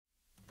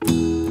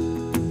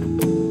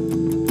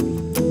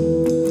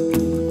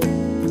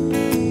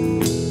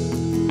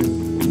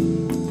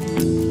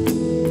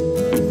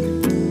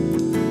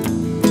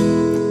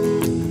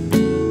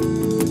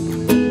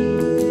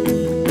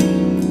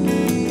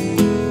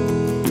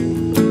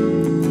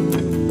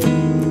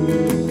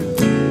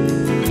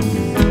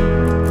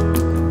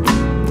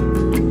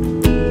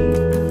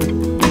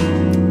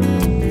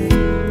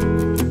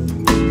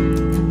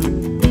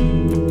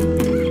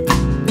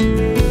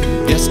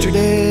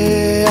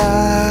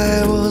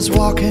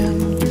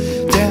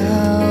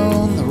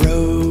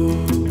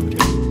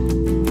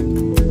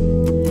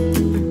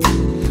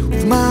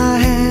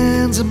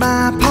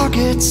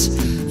streets,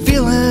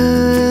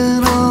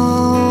 feeling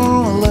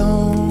all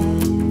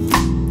alone.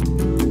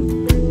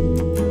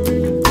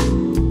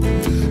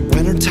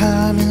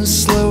 Wintertime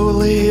is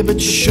slowly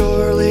but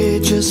surely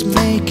just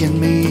making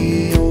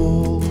me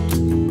old.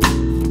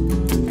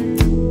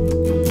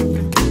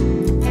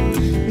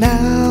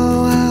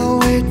 Now I'll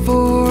wait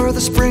for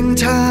the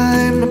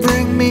springtime to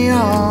bring me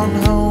on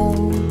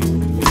home.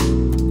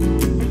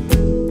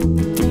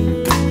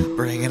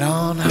 Bring it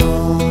on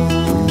home.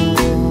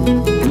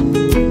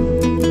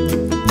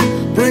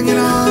 Bring it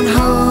on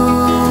home.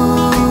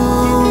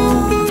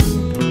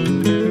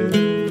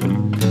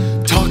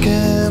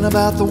 Talking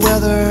about the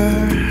weather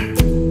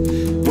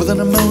with an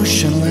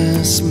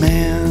emotionless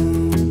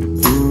man.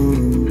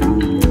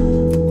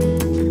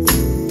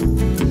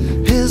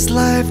 His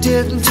life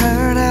didn't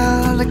turn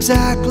out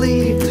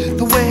exactly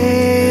the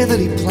way that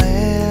he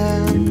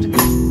planned.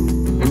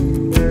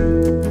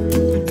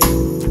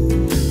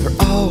 There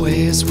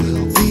always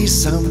will be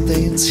some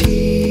things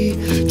he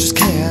just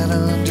can't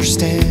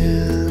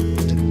understand.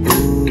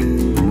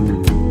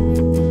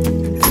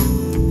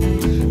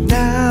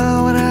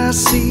 Now when I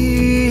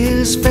see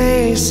his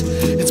face,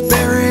 it's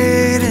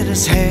buried in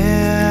his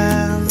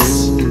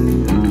hands.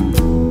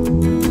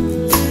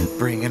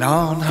 Bring it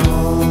on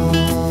home.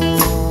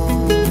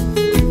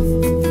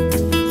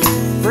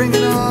 Bring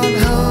it on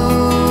home.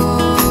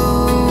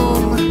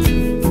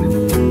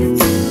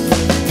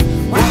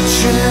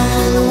 Watching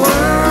the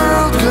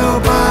world go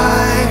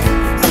by.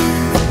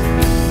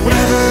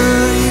 Whatever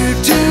you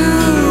do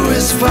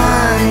is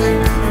fine.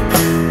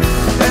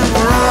 And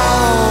we're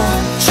all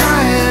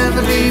trying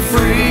to be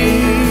free.